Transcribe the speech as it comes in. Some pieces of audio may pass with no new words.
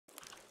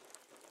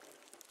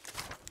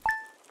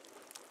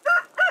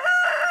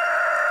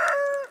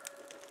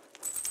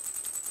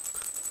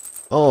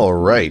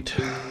Alright.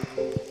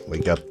 We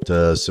got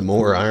some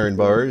more iron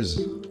bars.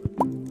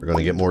 We're going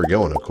to get more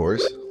going, of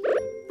course.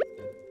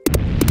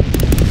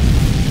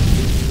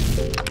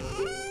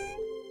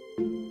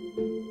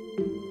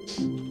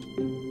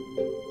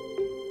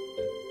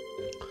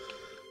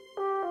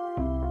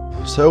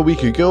 So we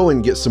could go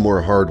and get some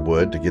more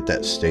hardwood to get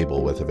that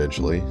stable with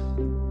eventually.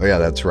 Oh yeah,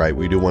 that's right.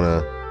 We do want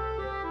to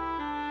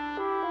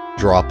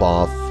drop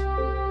off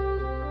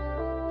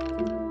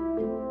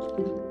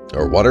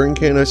our watering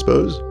can, I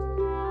suppose.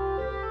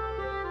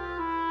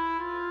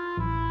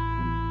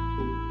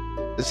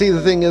 See,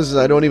 the thing is,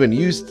 I don't even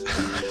use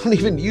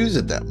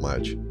it that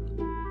much.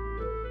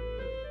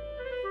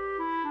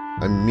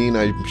 I mean,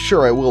 I'm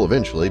sure I will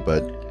eventually,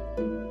 but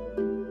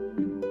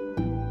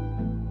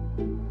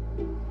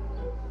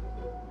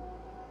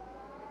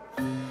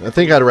I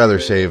think I'd rather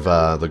save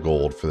the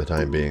gold for the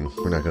time being.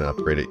 We're not going to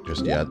upgrade it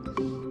just yet.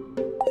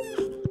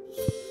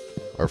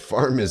 Our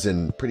farm is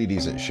in pretty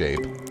decent shape.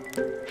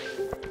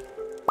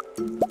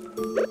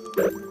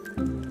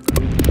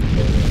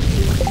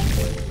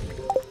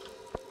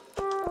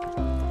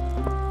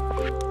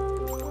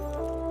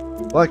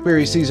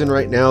 Blackberry season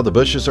right now, the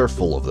bushes are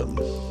full of them.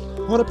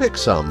 I want to pick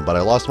some, but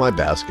I lost my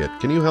basket.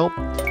 Can you help?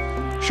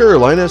 Sure,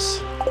 Linus.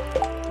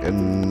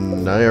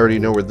 And I already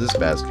know where this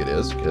basket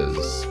is,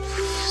 because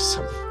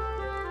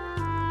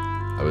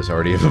I was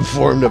already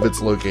informed of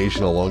its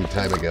location a long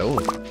time ago.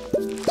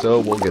 So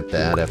we'll get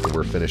that after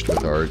we're finished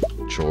with our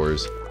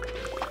chores.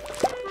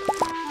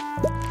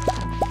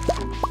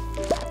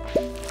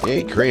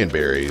 Yay,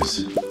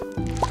 cranberries.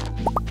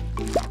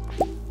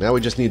 Now we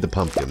just need the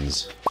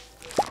pumpkins.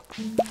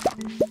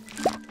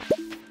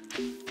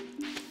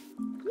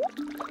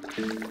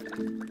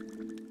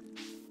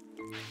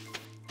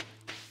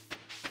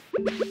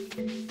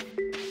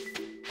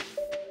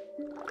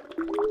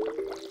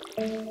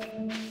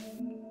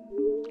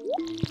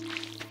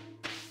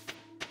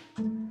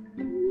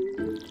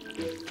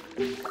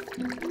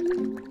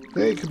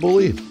 Hey,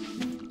 Kabuli.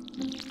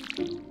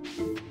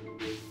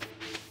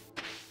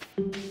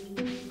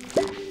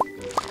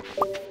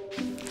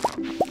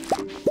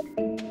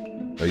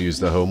 I use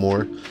the hoe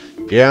more?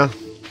 Yeah.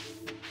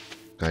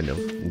 Kind of.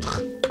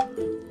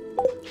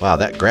 Wow,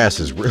 that grass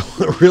is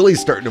really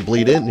starting to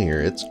bleed in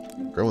here. It's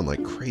growing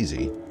like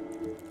crazy.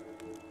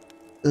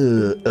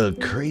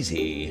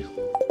 Crazy.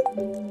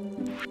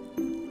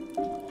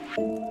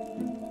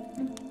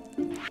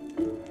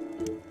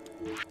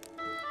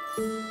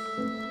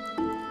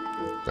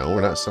 No,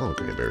 we're not selling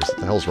cranberries. What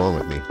the hell's wrong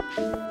with me?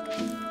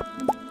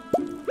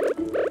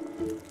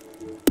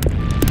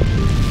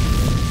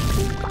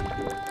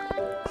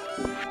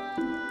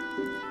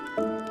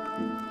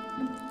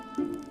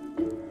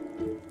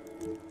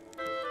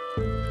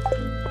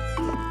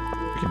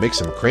 We can make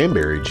some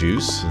cranberry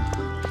juice. I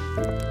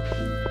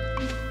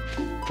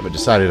haven't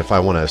decided if I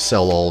want to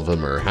sell all of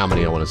them or how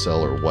many I want to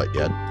sell or what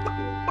yet.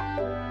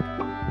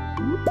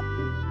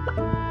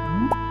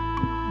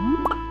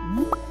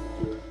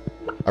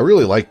 I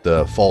really like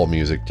the fall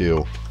music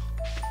too.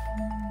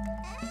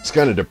 It's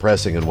kind of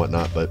depressing and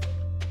whatnot, but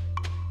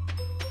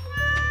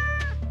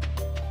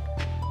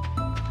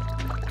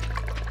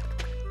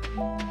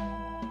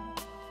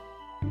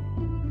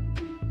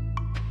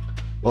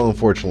well,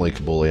 unfortunately,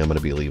 Kabuli, I'm going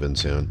to be leaving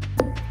soon.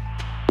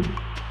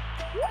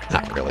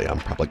 Not really. I'm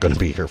probably going to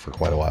be here for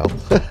quite a while.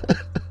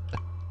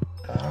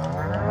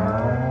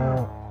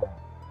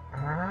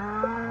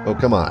 Oh,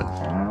 come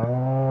on.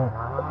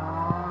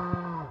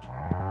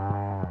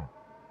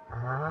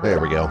 There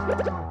we go.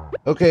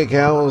 Okay,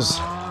 cows.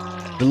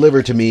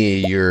 Deliver to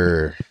me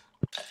your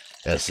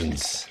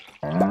essence.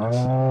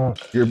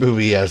 Your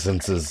booby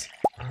essences.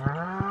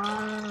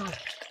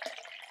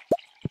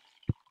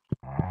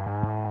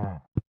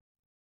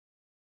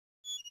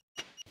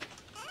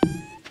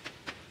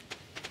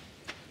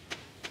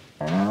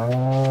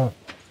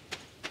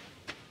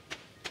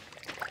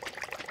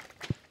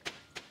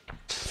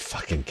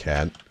 Fucking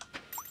cat.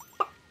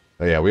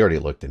 Oh yeah, we already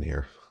looked in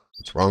here.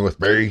 What's wrong with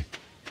Barry?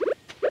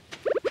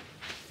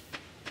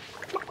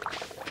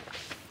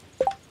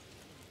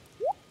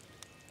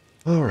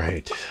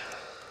 Alright.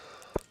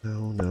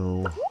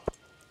 No.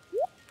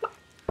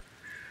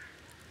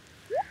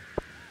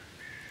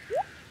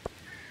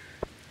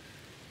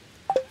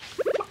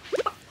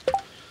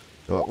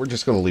 Well, we're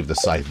just going to leave the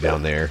scythe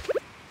down there.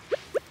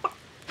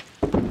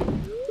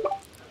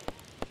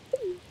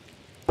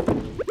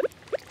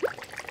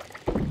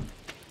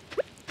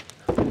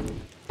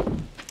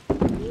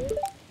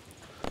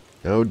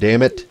 Oh,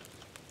 damn it.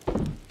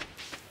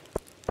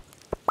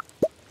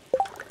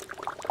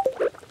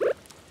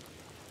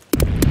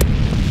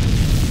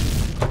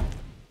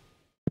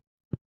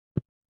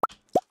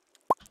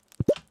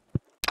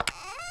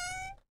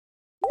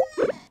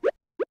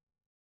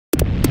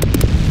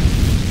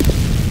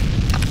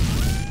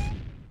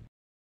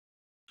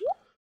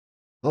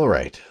 All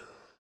right.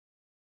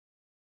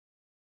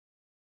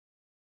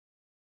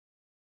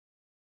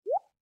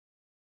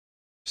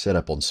 Set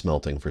up on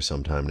smelting for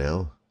some time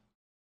now.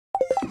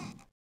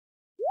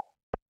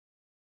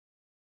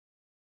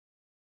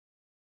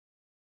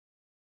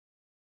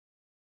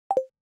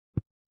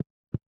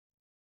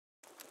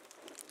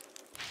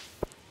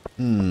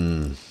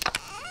 Hmm.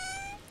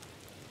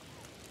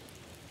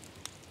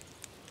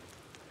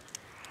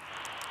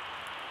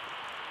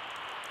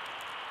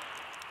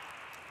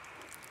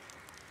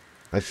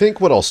 I think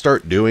what I'll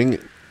start doing,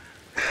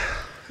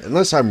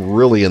 unless I'm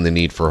really in the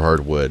need for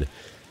hardwood,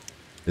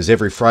 is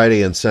every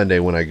Friday and Sunday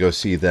when I go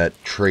see that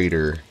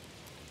trader,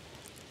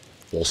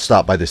 we'll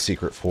stop by the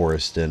secret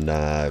forest and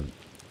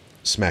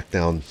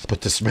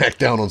put the smack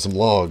down on some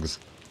logs.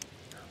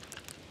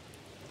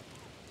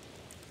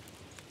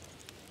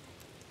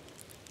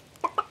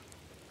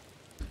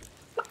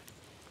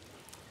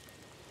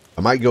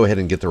 I might go ahead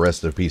and get the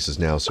rest of the pieces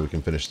now so we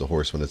can finish the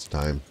horse when it's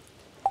time.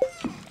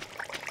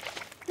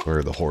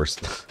 Or the horse,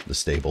 the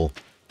stable.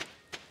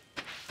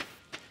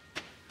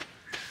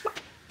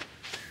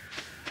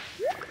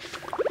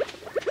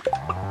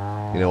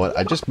 You know what?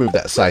 I just moved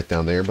that scythe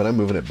down there, but I'm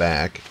moving it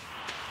back.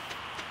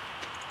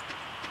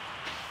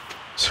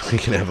 So we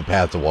can have a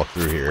path to walk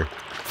through here.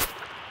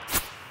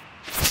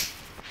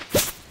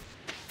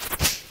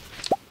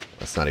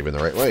 That's not even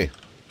the right way.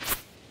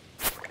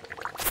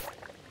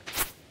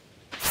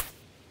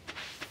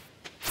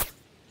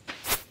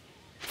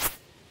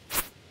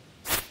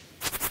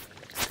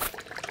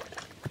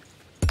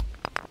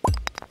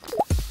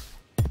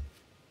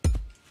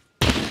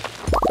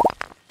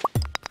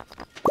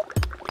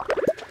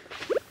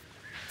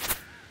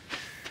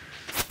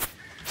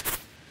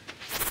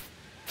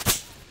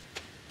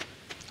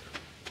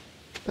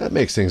 That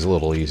makes things a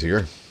little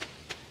easier.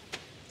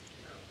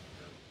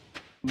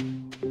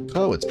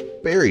 Oh, it's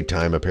berry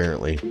time,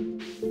 apparently.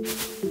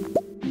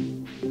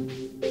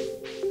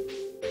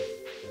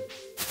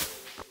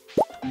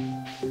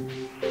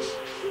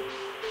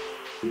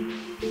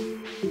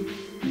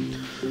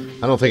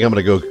 I don't think I'm going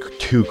to go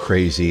too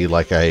crazy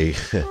like I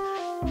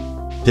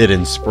did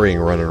in spring,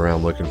 running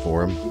around looking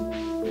for them.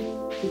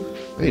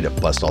 I need to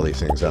bust all these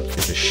things up, get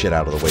this shit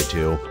out of the way,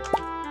 too.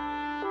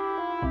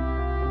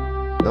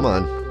 Come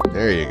on.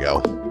 There you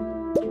go.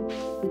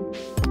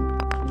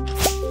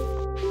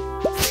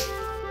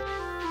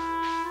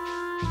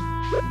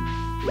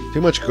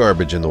 Too much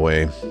garbage in the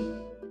way.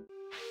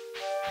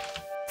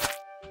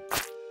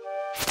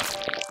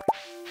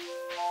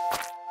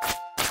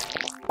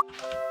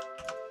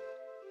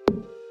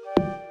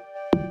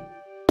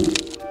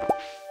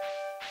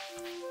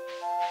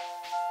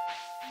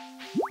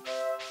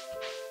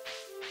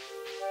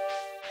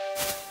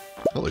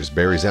 Oh, there's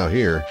berries out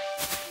here.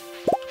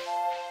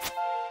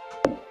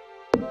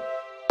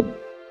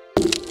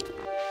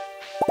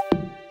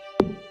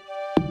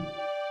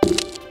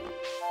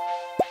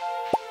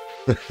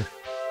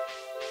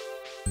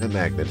 The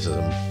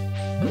magnetism.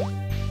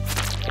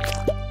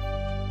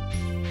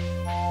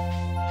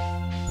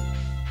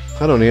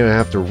 I don't even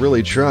have to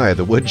really try.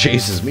 The wood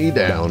chases me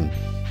down.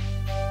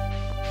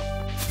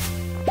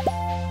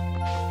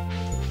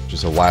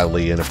 Just a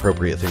wildly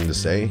inappropriate thing to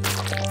say.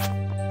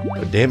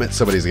 But damn it,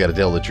 somebody's got to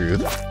tell the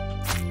truth.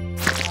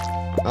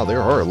 Oh,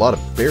 there are a lot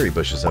of berry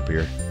bushes up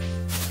here.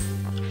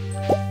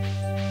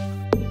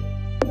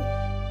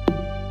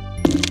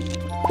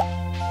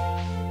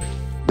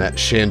 That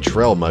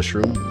chanterelle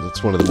mushroom,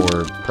 that's one of the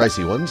more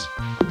pricey ones.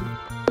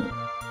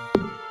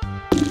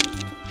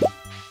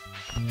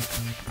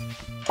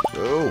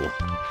 Oh.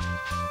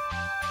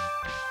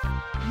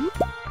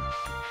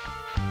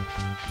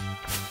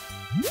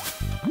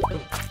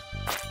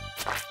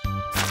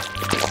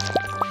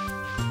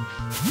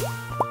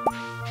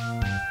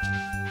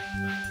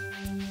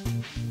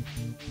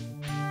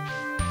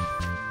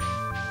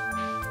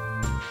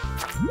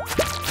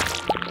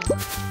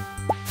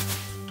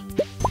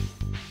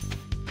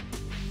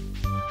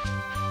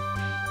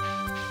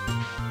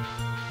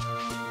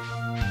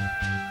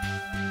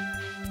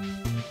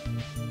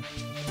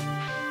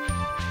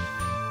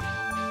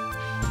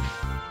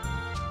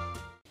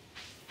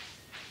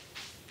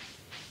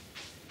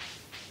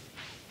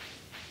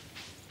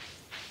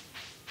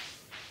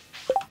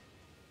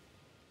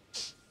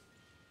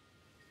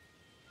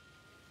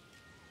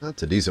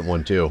 That's a decent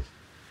one, too.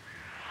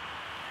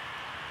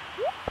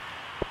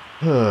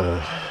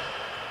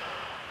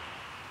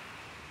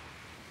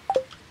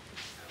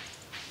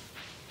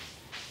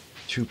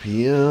 2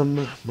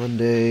 p.m.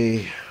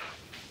 Monday.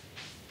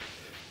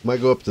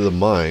 Might go up to the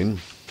mine.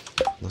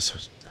 Unless I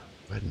was, go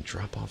ahead and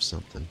drop off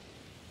something.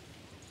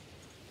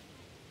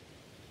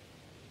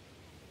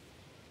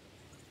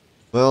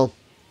 Well,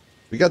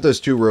 we got those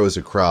 2 rows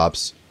of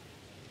crops.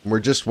 We're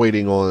just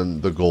waiting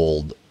on the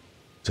gold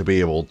to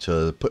be able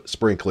to put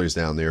sprinklers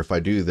down there. If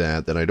I do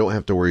that, then I don't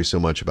have to worry so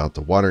much about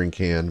the watering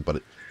can,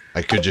 but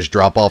I could just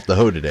drop off the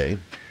hoe today.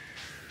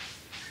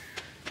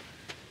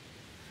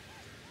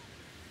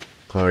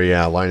 Oh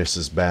yeah,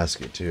 Linus's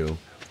basket too.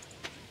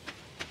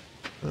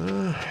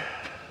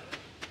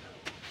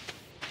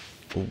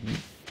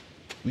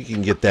 We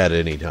can get that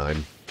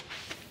anytime.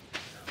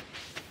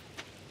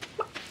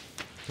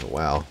 Oh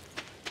wow.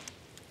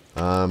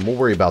 We'll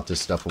worry about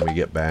this stuff when we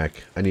get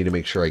back. I need to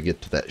make sure I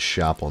get to that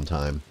shop on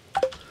time.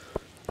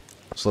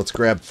 So let's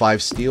grab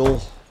 5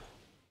 steel.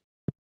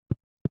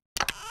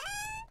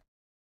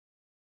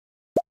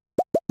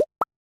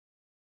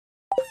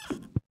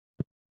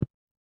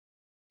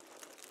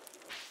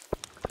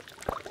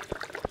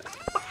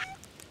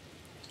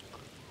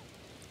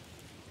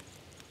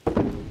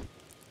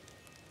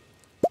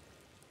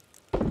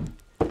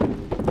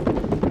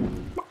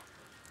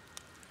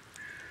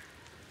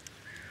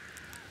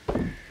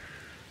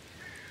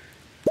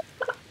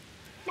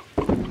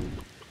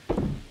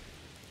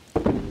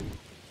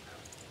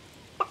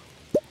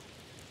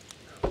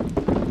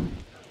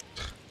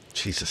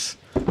 Jesus.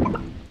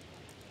 And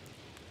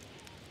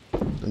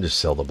just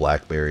sell the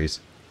blackberries.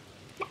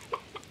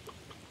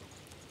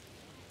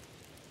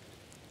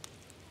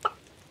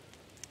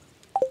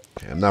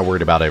 Okay, I'm not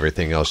worried about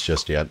everything else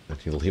just yet. I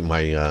need to leave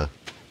my,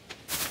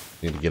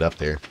 need to get up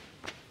there.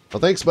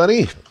 Well, thanks,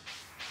 buddy.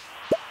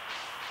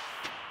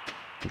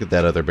 Look at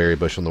that other berry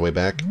bush on the way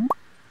back.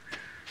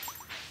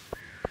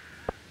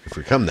 If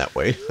we come that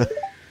way.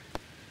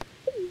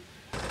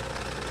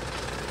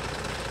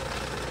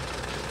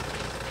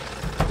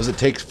 What does it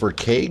take for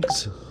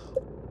kegs?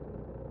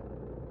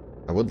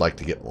 I would like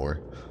to get more.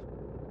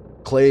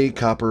 Clay,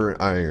 copper,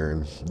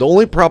 iron. The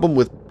only problem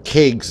with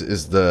kegs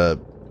is the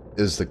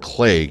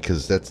clay,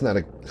 because that's not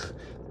a...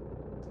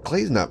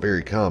 Clay's not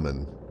very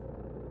common.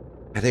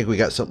 I think we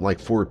got something like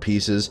 4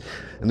 pieces.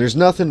 And there's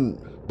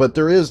nothing... But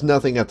there is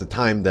nothing at the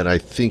time that I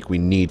think we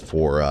need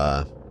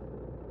for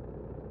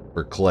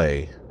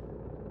clay.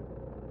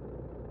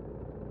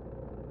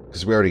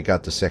 Because we already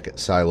got the second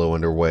silo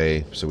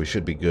underway, so we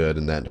should be good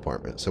in that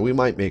department. So we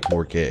might make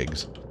more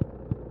kegs.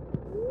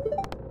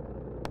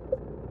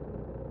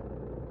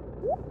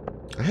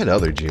 I had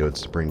other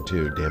geodes to bring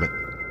too, damn it.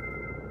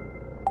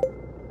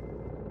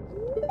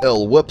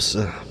 Oh, whoops.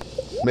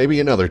 Maybe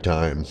another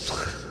time.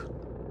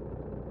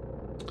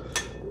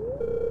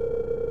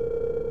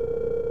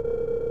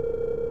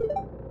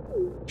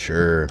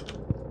 Sure.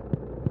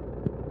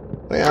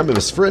 Hey, I'm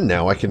his friend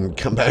now. I can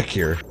come back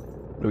here.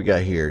 What do we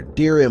got here?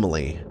 Dear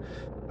Emily,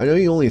 I know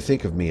you only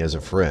think of me as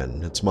a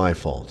friend. It's my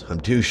fault. I'm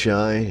too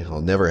shy.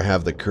 I'll never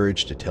have the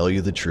courage to tell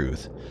you the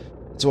truth.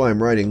 That's why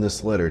I'm writing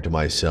this letter to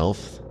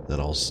myself that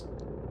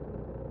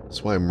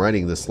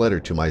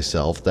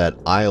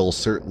I'll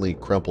certainly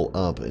crumple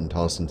up and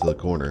toss into the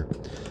corner.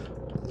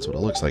 That's what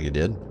it looks like it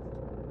did.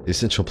 The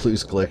Essential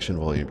Blues Collection,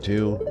 Volume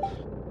 2.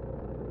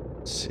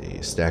 Let's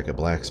see. Stack of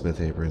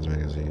blacksmith aprons,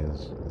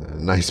 magazines. A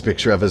nice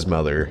picture of his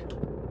mother.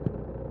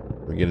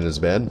 We get in his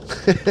bed.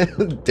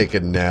 Take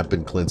a nap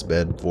in Clint's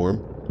bed for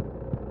him.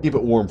 Keep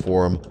it warm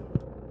for him.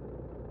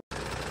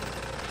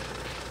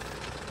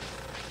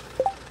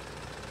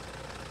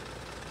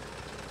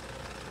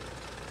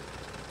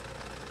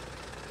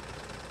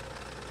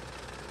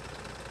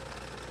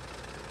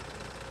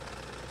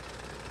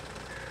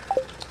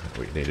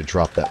 We need to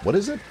drop that. What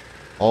is it?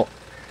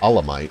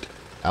 Alamite.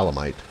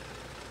 Alamite.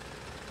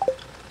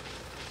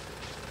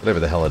 Whatever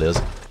the hell it is.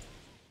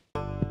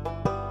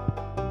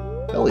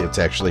 Elliot's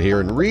actually here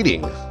and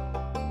reading.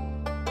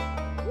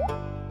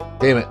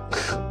 Damn it.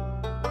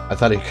 I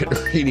thought he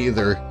couldn't read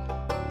either.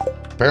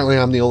 Apparently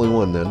I'm the only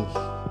one then.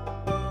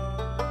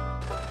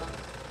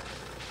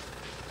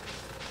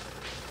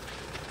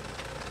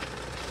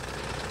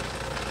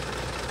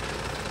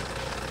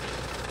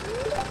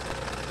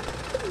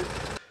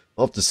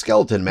 Well, if the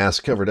skeleton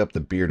mask covered up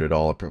the beard at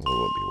all, I probably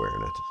wouldn't be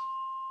wearing it.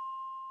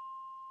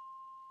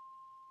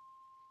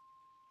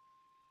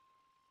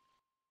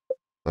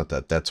 Not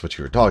that that's what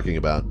you were talking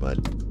about, but...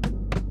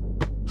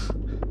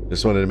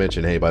 Just wanted to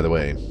mention, hey, by the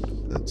way,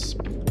 that's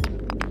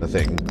a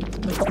thing.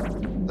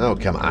 Oh,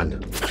 come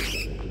on.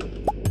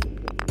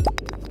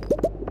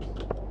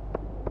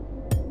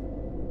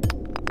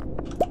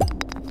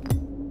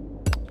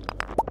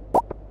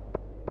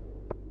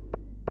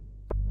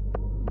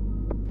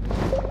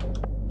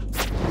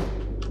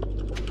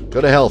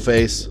 Go to hell,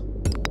 face.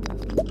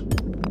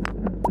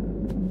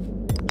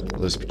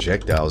 Those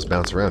projectiles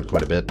bounce around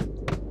quite a bit.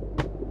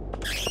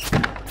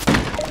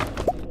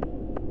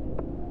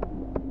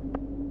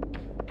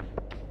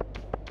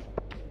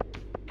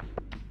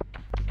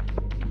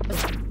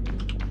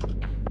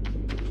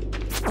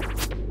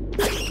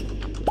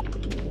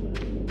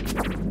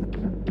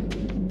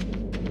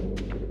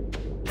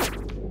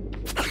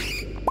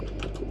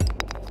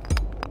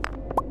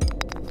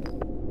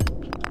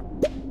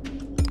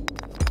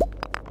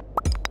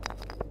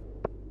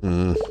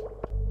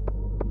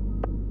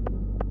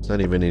 Not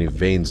even any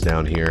veins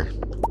down here.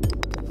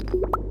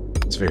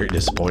 It's very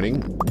disappointing.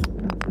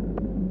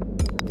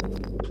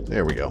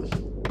 There we go.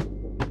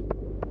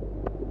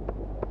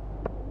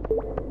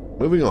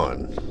 Moving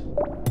on.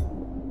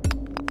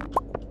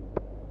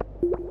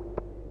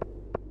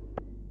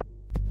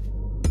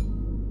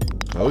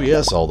 Oh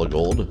yes, all the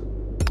gold.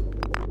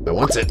 I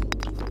want it.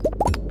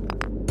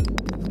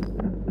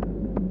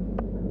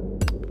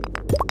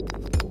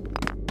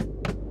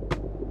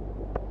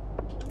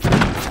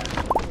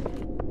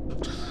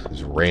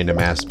 Random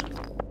ass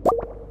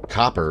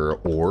copper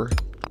ore.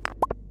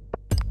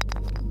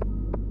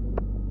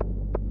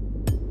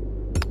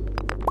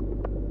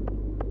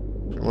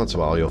 Once in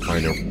a while you'll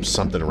find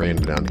something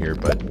random down here,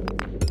 but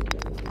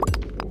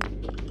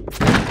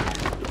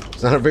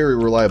it's not a very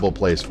reliable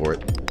place for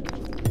it.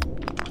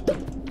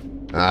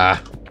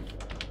 Ah.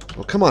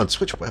 Well, come on,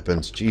 switch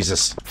weapons.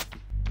 Jesus.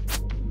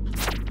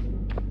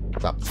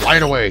 Stop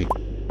flying away.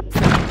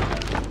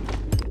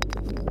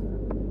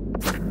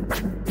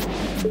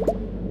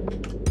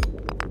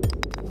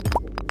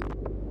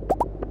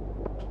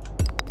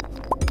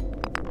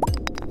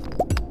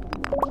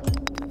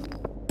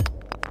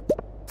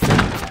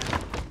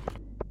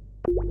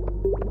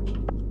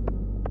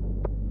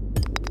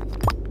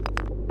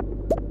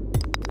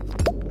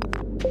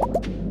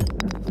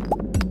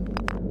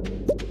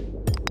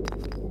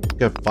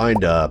 Gotta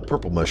find a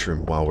purple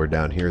mushroom while we're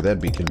down here.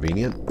 That'd be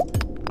convenient.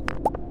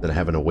 Than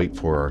having to wait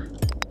for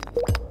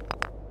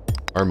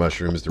our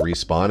mushrooms to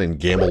respawn and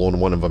gamble on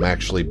one of them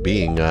actually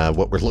being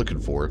what we're looking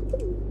for.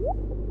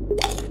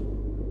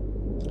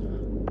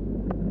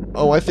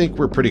 Oh, I think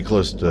we're pretty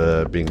close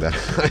to being that.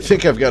 I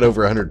think I've got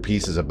over 100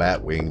 pieces of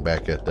bat wing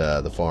back at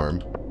the farm.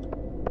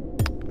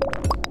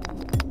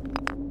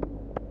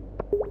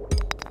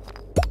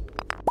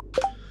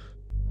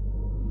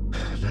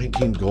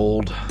 $19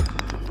 gold.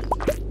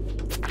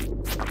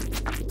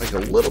 Like a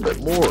little bit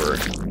more.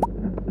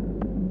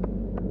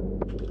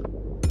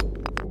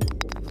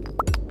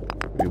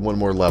 Maybe one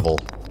more level.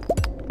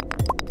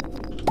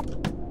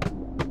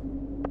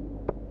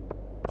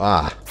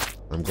 Ah,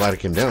 I'm glad I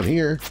came down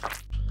here.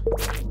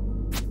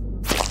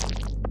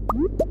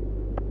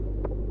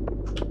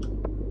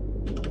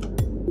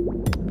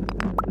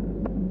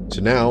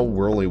 So now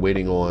we're only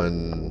waiting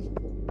on,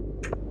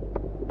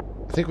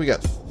 I think we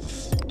got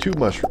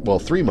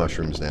three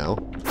mushrooms now.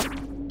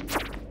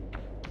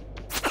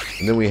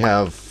 And then we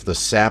have the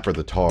sap or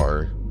the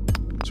tar.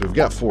 So we've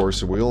got 4,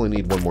 so we only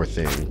need one more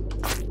thing.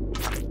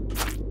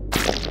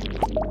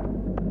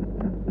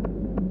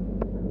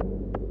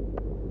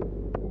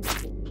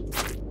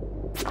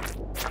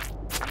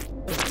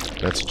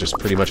 That's just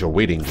pretty much a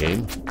waiting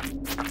game.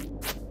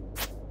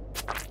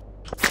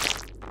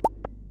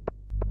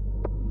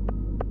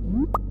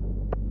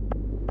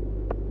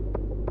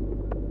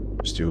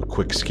 Just do a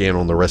quick scan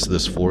on the rest of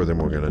this floor, then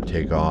we're going to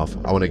take off.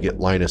 I want to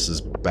get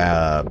Linus's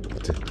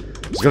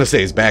I was going to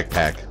say his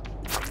backpack.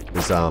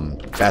 His,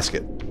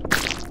 basket.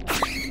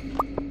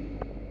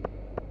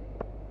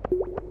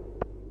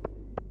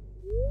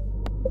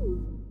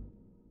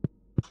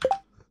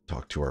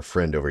 Talk to our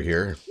friend over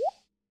here.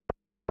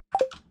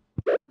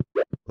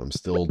 I'm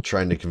still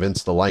trying to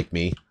convince to like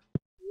me.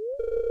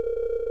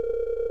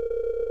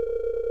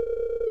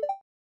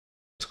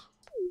 It's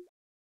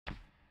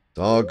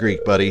all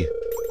Greek, buddy.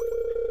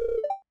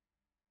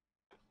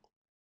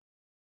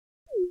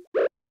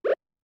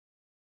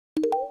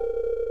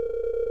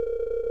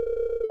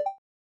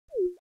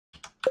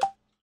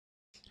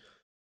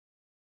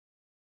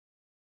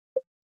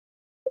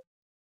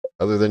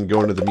 Other than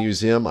going to the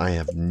museum, I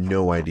have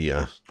no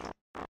idea.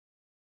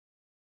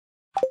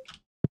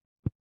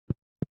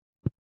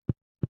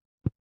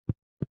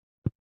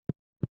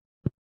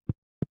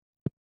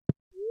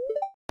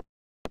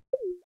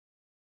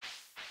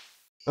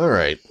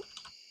 Alright.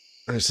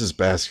 There's his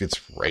baskets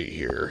right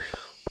here.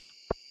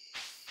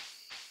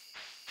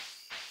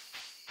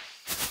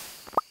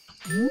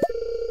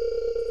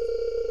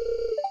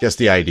 Guess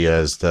the idea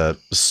is to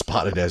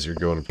spot it as you're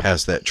going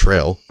past that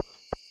trail.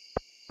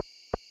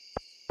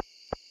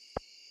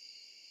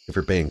 If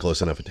you're paying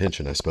close enough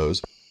attention, I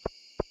suppose.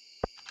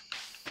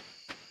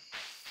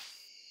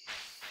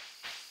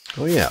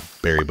 Oh yeah,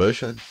 berry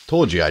bush. I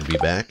told you I'd be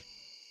back.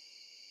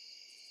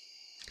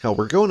 Hell,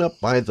 we're going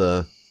up by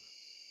the...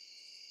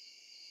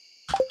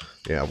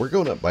 Yeah, we're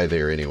going up by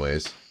there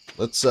anyways.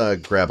 Let's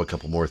grab a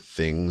couple more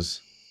things.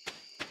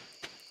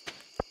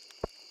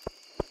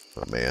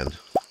 Oh man.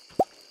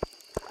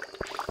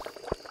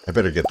 I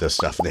better get this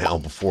stuff now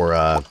before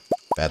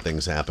bad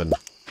things happen.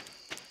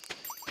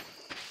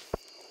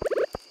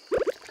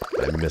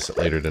 I miss it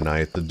later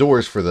tonight. The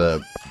doors for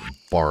the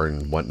barn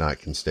and whatnot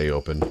can stay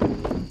open.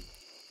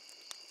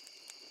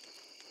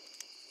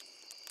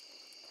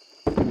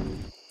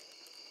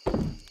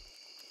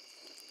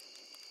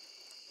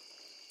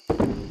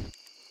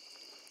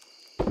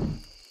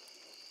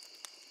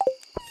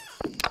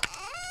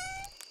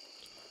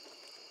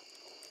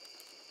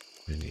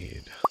 We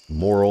need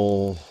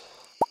moral,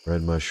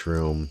 red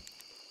mushroom.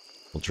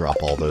 We'll drop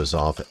all those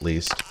off at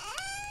least.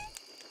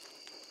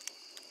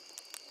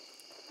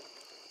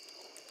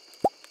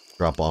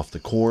 Drop off the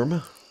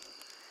corm.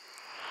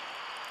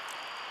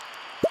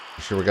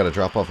 You sure we gotta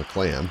drop off a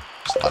clam?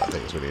 There's a lot of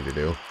things we need to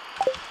do.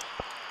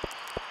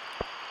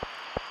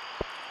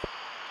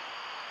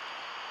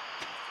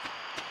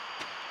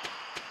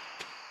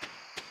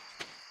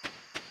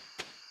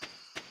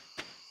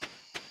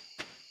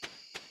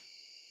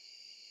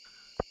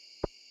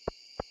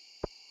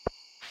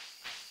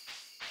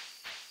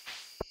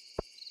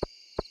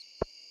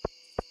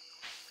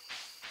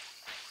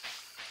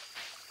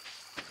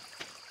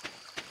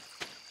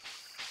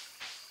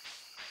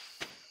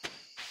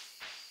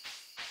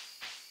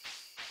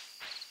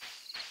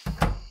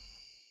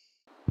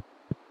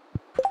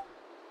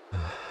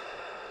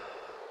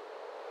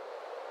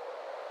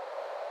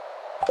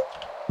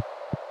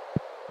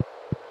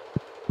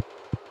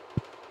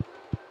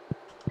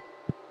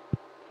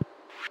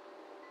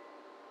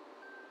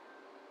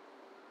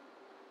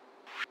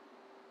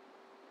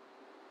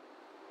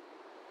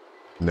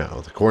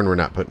 No, the corn we're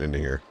not putting in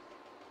here.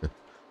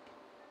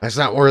 That's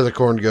not where the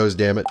corn goes,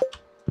 damn it.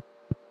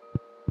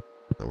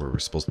 Not where we're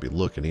supposed to be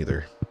looking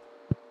either.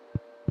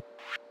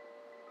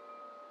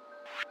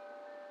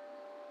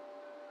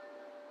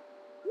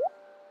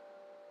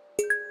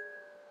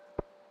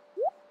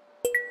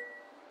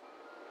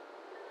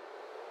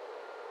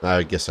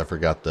 I guess I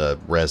forgot the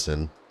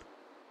resin.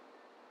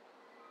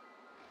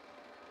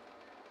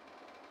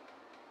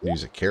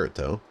 Use a carrot,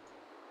 though.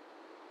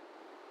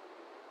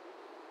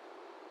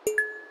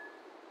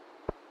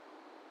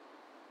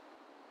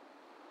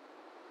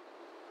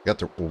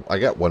 I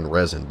got one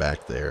resin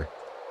back there.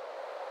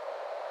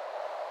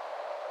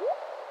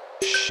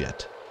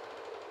 Shit.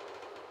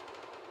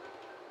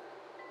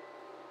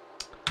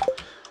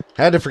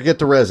 Had to forget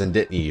the resin,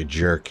 didn't you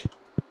jerk?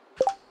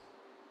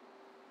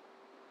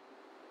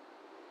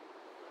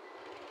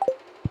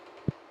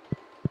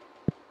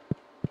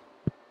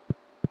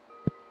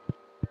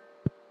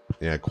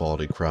 Yeah,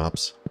 quality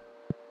crops.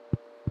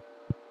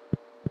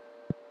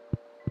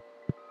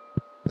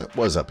 That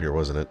was up here,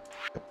 wasn't it?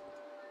 Yep.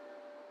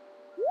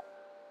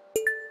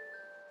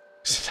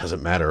 It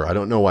doesn't matter. I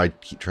don't know why I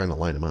keep trying to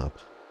line them up.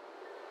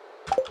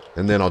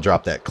 And then I'll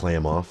drop that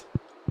clam off.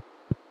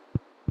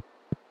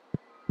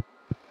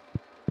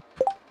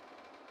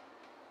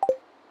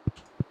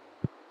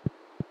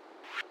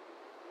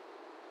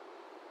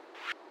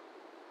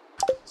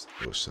 Let's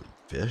throw some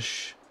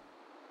fish.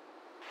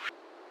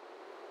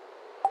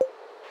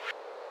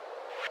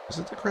 Is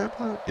it the crab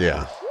pot?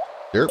 Yeah.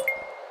 Here.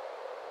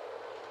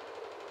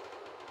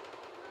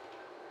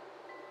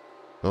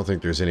 I don't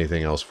think there's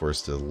anything else for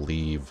us to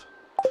leave.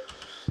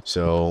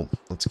 So,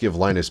 let's give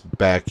Linus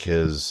back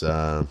his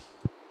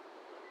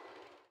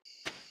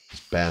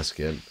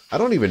basket. I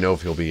don't even know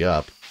if he'll be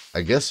up.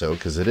 I guess so,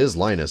 because it is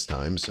Linus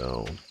time,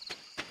 so...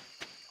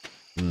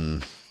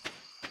 We'll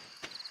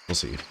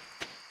see.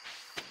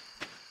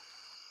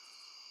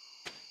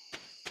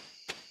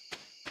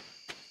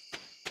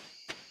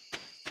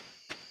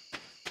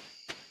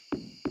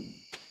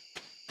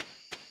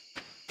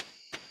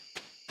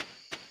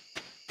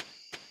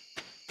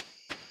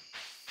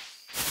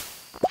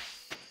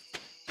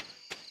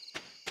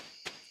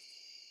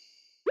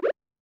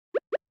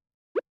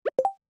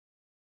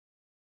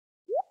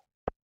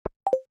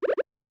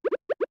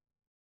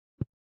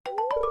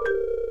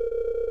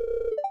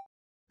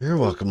 You're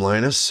welcome,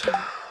 Linus.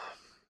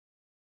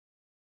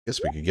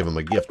 Guess we could give him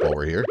a gift while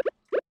we're here.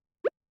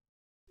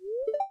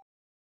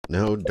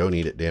 No, don't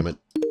eat it, damn it.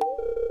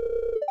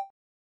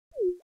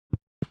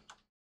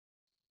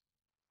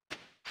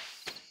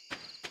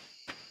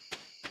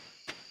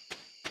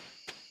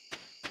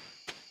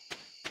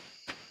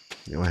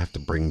 You know, I have to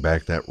bring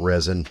back that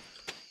resin.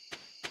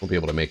 We'll be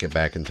able to make it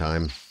back in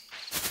time.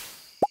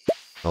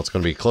 Well, it's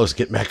going to be close to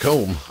getting back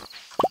home.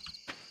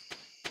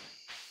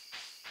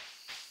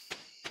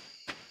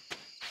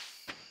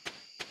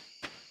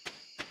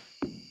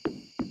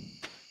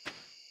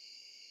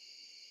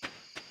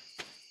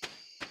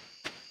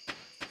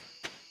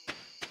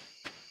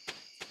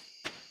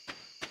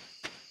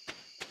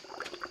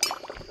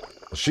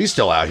 Well, she's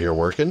still out here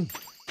working.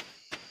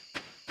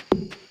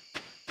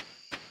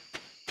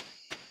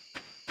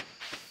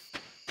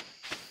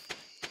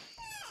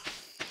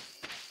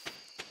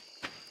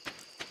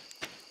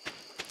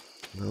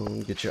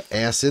 Well, get your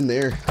ass in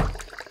there.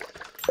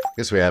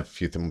 Guess we have a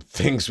few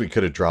things we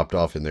could have dropped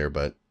off in there,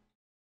 but...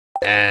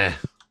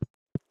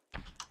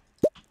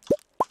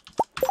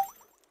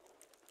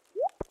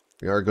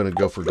 We are going to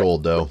go for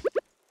gold, though.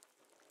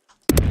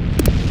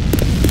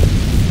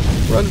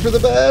 Run for the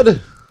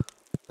bed!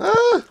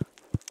 Ah!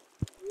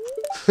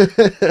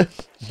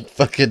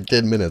 Fucking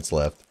 10 minutes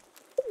left.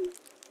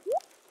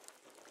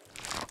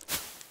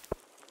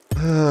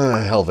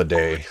 Ah, hell of a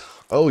day.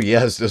 Oh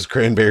yes, those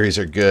cranberries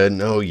are good.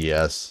 Oh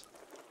yes.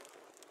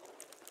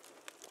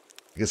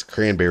 I guess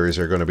cranberries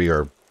are going to be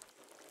our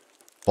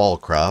fall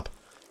crop.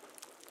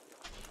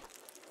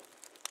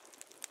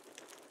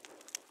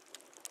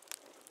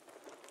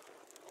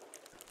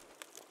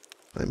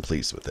 I'm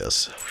pleased with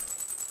this.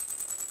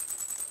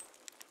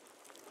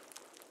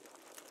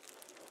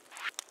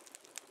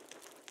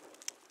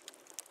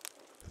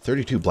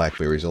 32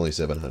 blackberries, only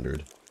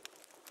 700.